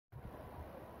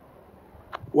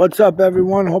What's up,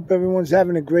 everyone? Hope everyone's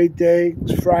having a great day.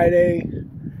 It's Friday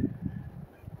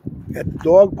at the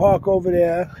dog park over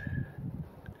there.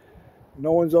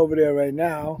 No one's over there right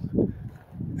now.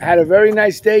 I had a very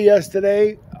nice day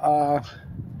yesterday,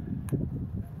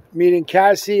 meeting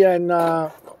Cassie and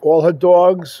all her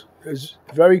dogs. It's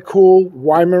very cool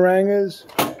Weimaraners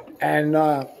and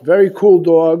very cool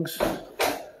dogs.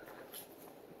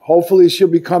 Hopefully she'll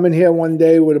be coming here one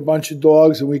day with a bunch of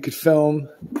dogs and we could film.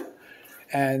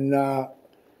 And I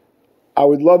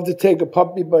would love to take a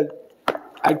puppy, but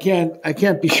I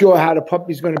can't be sure how the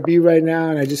puppy's going to be right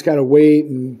now, and I just got to wait,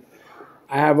 and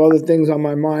I have other things on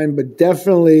my mind. But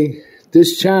definitely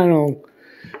this channel,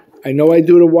 I know I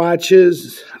do the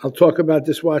watches. I'll talk about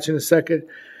this watch in a second.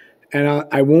 And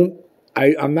I'm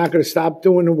not going to stop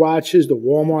doing the watches, the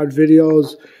Walmart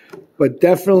videos, but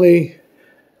definitely,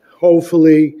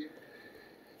 hopefully,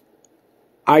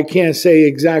 I can't say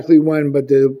exactly when, but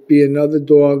there'll be another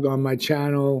dog on my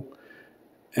channel,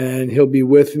 and he'll be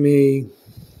with me,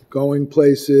 going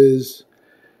places,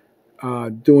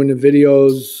 doing the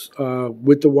videos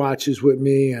with the watches with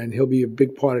me, and he'll be a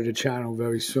big part of the channel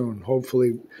very soon.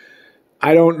 Hopefully,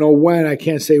 I don't know when, I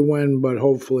can't say when, but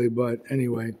hopefully. But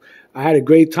anyway, I had a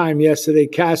great time yesterday.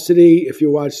 Cassidy, if you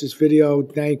watch this video,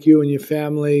 thank you and your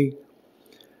family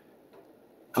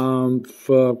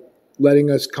for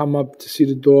letting us come up to see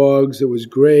the dogs. It was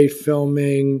great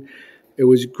filming. It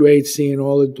was great seeing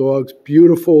all the dogs.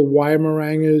 Beautiful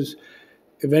Weimarangers.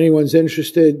 If anyone's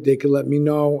interested, they could let me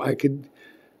know. I could,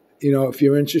 if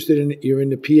you're interested you're in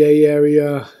the PA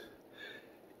area,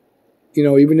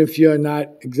 even if you're not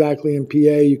exactly in PA,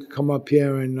 you could come up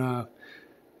here and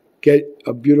get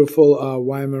a beautiful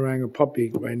Weimaraner puppy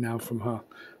right now from her.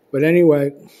 But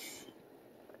anyway,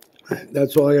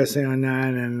 that's all I got to say on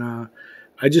that. And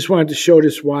I just wanted to show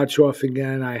this watch off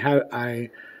again. I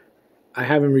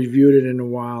haven't reviewed it in a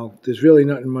while. There's really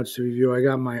nothing much to review. I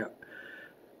got my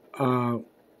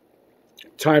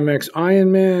Timex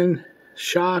Ironman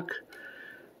Shock.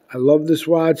 I love this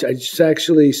watch. I just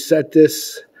actually set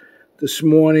this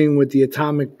morning with the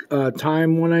Atomic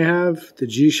Time one I have, the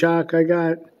G-Shock I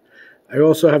got. I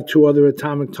also have two other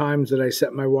Atomic Times that I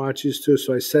set my watches to,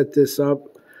 so I set this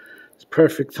up. It's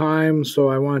perfect time, so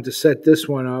I wanted to set this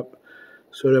one up.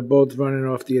 So they're both running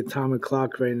off the atomic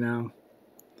clock right now.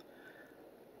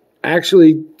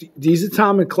 Actually, these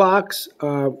atomic clocks,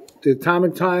 the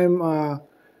Atomic Time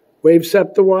Wave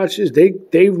Scepter watches,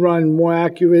 they run more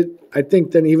accurate, I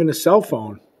think, than even a cell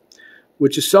phone.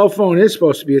 Which a cell phone is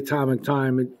supposed to be atomic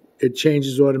time. It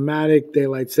changes automatic,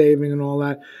 daylight saving, and all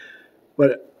that.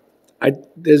 But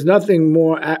there's nothing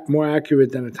more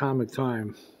accurate than atomic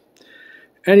time.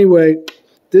 Anyway,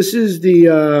 this is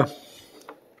the.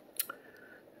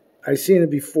 I seen it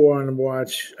before on the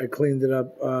watch. I cleaned it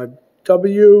up. MWD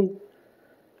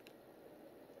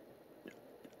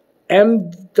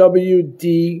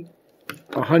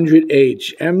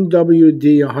 100H.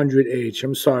 MWD 100H.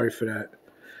 I'm sorry for that.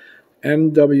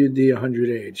 MWD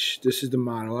 100H. This is the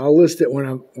model. I'll list it when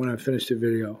I finish the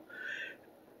video.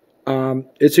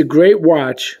 It's a great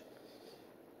watch.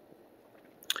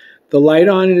 The light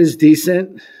on it is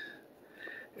decent.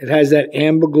 It has that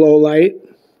amber glow light.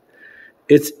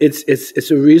 It's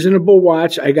a reasonable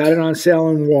watch. I got it on sale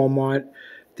in Walmart.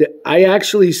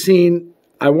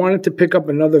 I wanted to pick up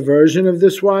another version of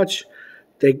this watch.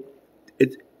 If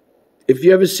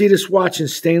you ever see this watch in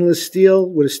stainless steel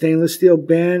with a stainless steel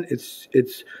band,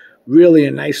 it's really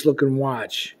a nice looking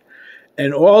watch.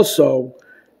 And also,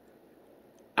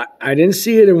 I didn't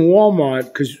see it in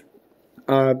Walmart because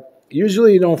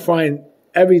usually you don't find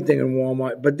everything in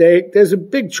Walmart. But there's a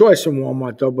big choice in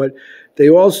Walmart though. But they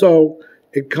also,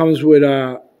 it comes with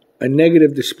a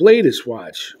negative display, this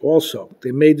watch also.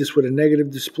 They made this with a negative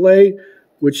display,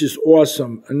 which is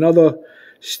awesome. Another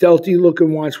stealthy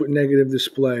looking watch with negative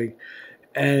display.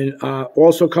 And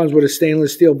also comes with a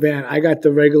stainless steel band. I got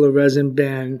the regular resin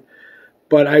band.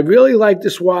 But I really like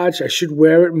this watch. I should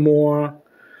wear it more.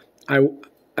 I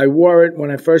wore it when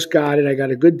I first got it. I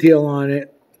got a good deal on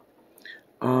it.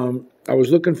 I was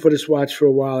looking for this watch for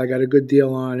a while. I got a good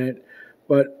deal on it.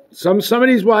 But some of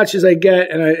these watches I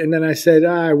get, and then I said,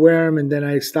 I wear them, and then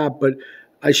I stop. But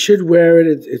I should wear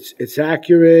it. It's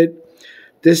accurate.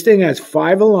 This thing has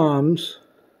 5 alarms.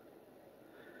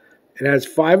 It has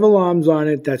 5 alarms on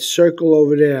it that circle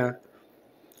over there.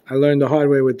 I learned the hard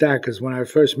way with that because when I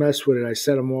first messed with it, I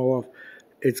set them all off.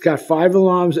 It's got 5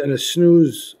 alarms and a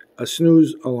snooze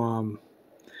alarm.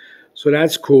 So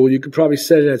that's cool. You could probably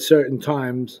set it at certain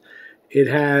times. It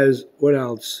has, what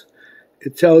else?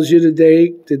 It tells you the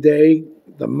day,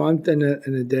 the month, and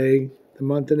the day. The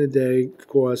month and the day, of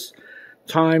course.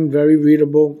 Time, very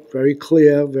readable, very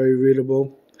clear, very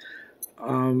readable.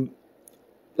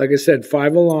 Like I said,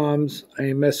 5 alarms. I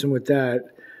ain't messing with that.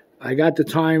 I got the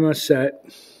timer set.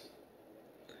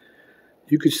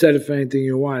 You could set it for anything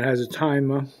you want. It has a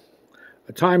timer.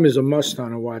 A timer is a must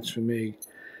on a watch for me.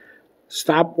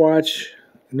 Stopwatch,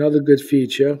 another good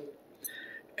feature.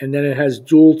 And then it has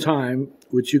dual time,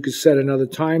 which you could set another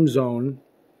time zone.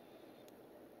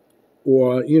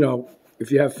 Or, you know,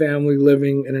 if you have family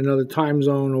living in another time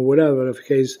zone or whatever, in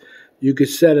case you could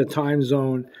set a time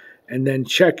zone and then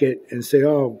check it and say,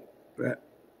 oh, I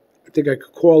think I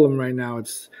could call them right now.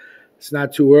 It's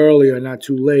not too early or not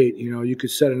too late. You know, you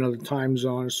could set another time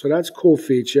zone. So that's a cool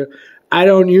feature. I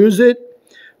don't use it,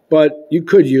 but you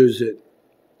could use it.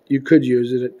 You could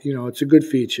use it. You know, it's a good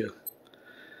feature.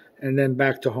 And then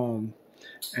back to home.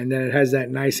 And then it has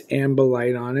that nice amber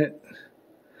light on it.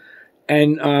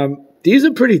 And these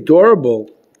are pretty durable.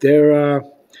 They're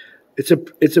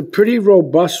it's a pretty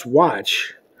robust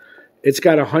watch. It's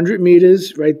got 100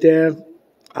 meters right there.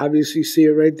 Obviously, see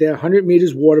it right there. 100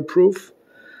 meters waterproof.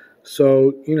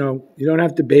 So, you know, you don't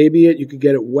have to baby it. You could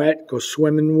get it wet, go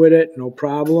swimming with it, no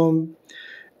problem.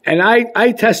 And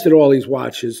I tested all these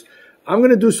watches. I'm going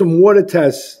to do some water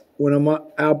tests when I'm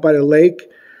out by the lake.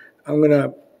 I'm going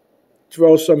to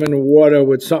throw some in the water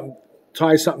with something,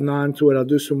 tie something onto it. I'll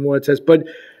do some water tests. But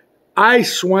I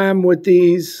swam with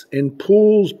these in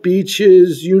pools,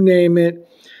 beaches, you name it.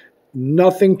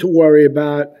 Nothing to worry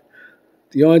about.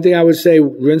 The only thing I would say,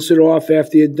 rinse it off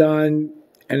after you're done.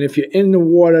 And if you're in the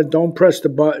water, don't press the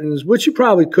buttons, which you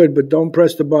probably could, but don't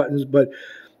press the buttons. But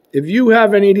if you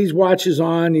have any of these watches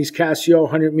on, these Casio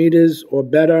 100 meters or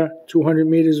better, 200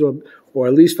 meters or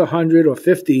at least 100 or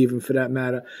 50 even for that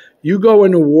matter, you go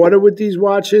in the water with these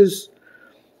watches,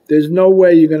 there's no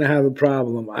way you're going to have a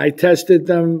problem. I tested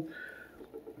them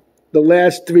the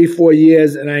last 3-4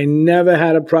 years, and I never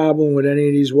had a problem with any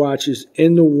of these watches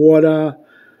in the water.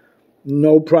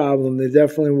 No problem. They're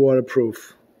definitely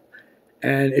waterproof.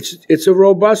 And it's a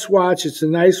robust watch. It's a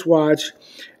nice watch.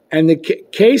 And the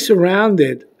case around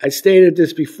it, I stated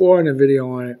this before in a video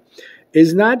on it,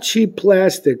 is not cheap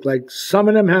plastic. Like some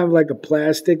of them have like a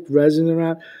plastic resin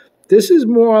around. This is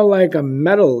more like a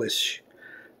metal-ish,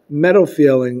 metal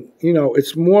feeling. You know,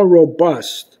 it's more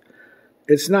robust.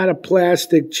 It's not a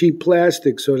plastic, cheap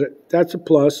plastic, so that's a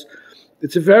plus.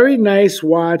 It's a very nice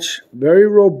watch, very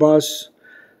robust,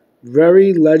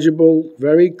 very legible,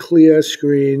 very clear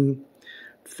screen.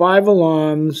 5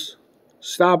 alarms,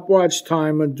 stopwatch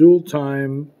timer, dual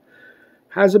time.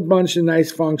 Has a bunch of nice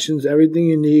functions, everything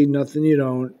you need, nothing you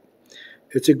don't.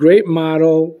 It's a great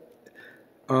model.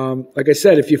 Like I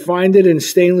said, if you find it in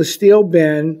stainless steel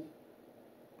band,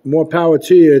 more power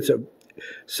to you. It's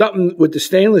something with the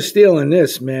stainless steel in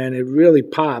this, man, it really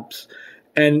pops.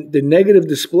 And the negative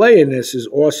display in this is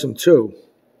awesome too.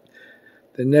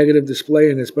 The negative display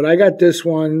in this. But I got this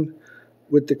one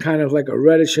with the kind of like a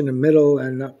reddish in the middle,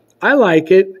 and I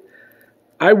like it.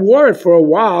 I wore it for a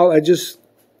while. I just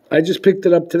picked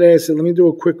it up today. I said, let me do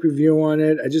a quick review on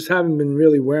it. I just haven't been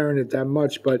really wearing it that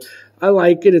much, but I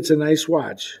like it. It's a nice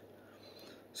watch.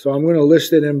 So I'm going to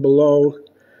list it in below.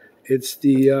 It's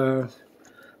the,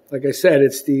 like I said,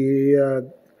 it's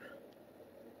the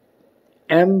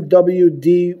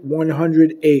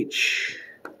MWD100H.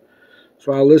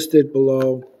 So I'll list it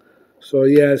below. So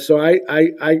yeah, so I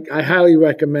highly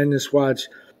recommend this watch.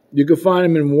 You can find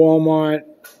them in Walmart.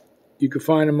 You can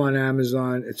find them on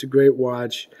Amazon. It's a great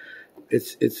watch.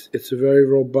 It's a very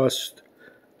robust,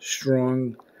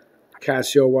 strong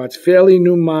Casio watch. Fairly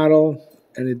new model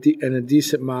and a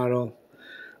decent model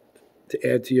to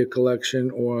add to your collection,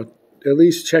 or at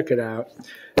least check it out.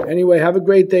 Anyway, have a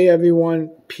great day, everyone.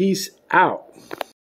 Peace out.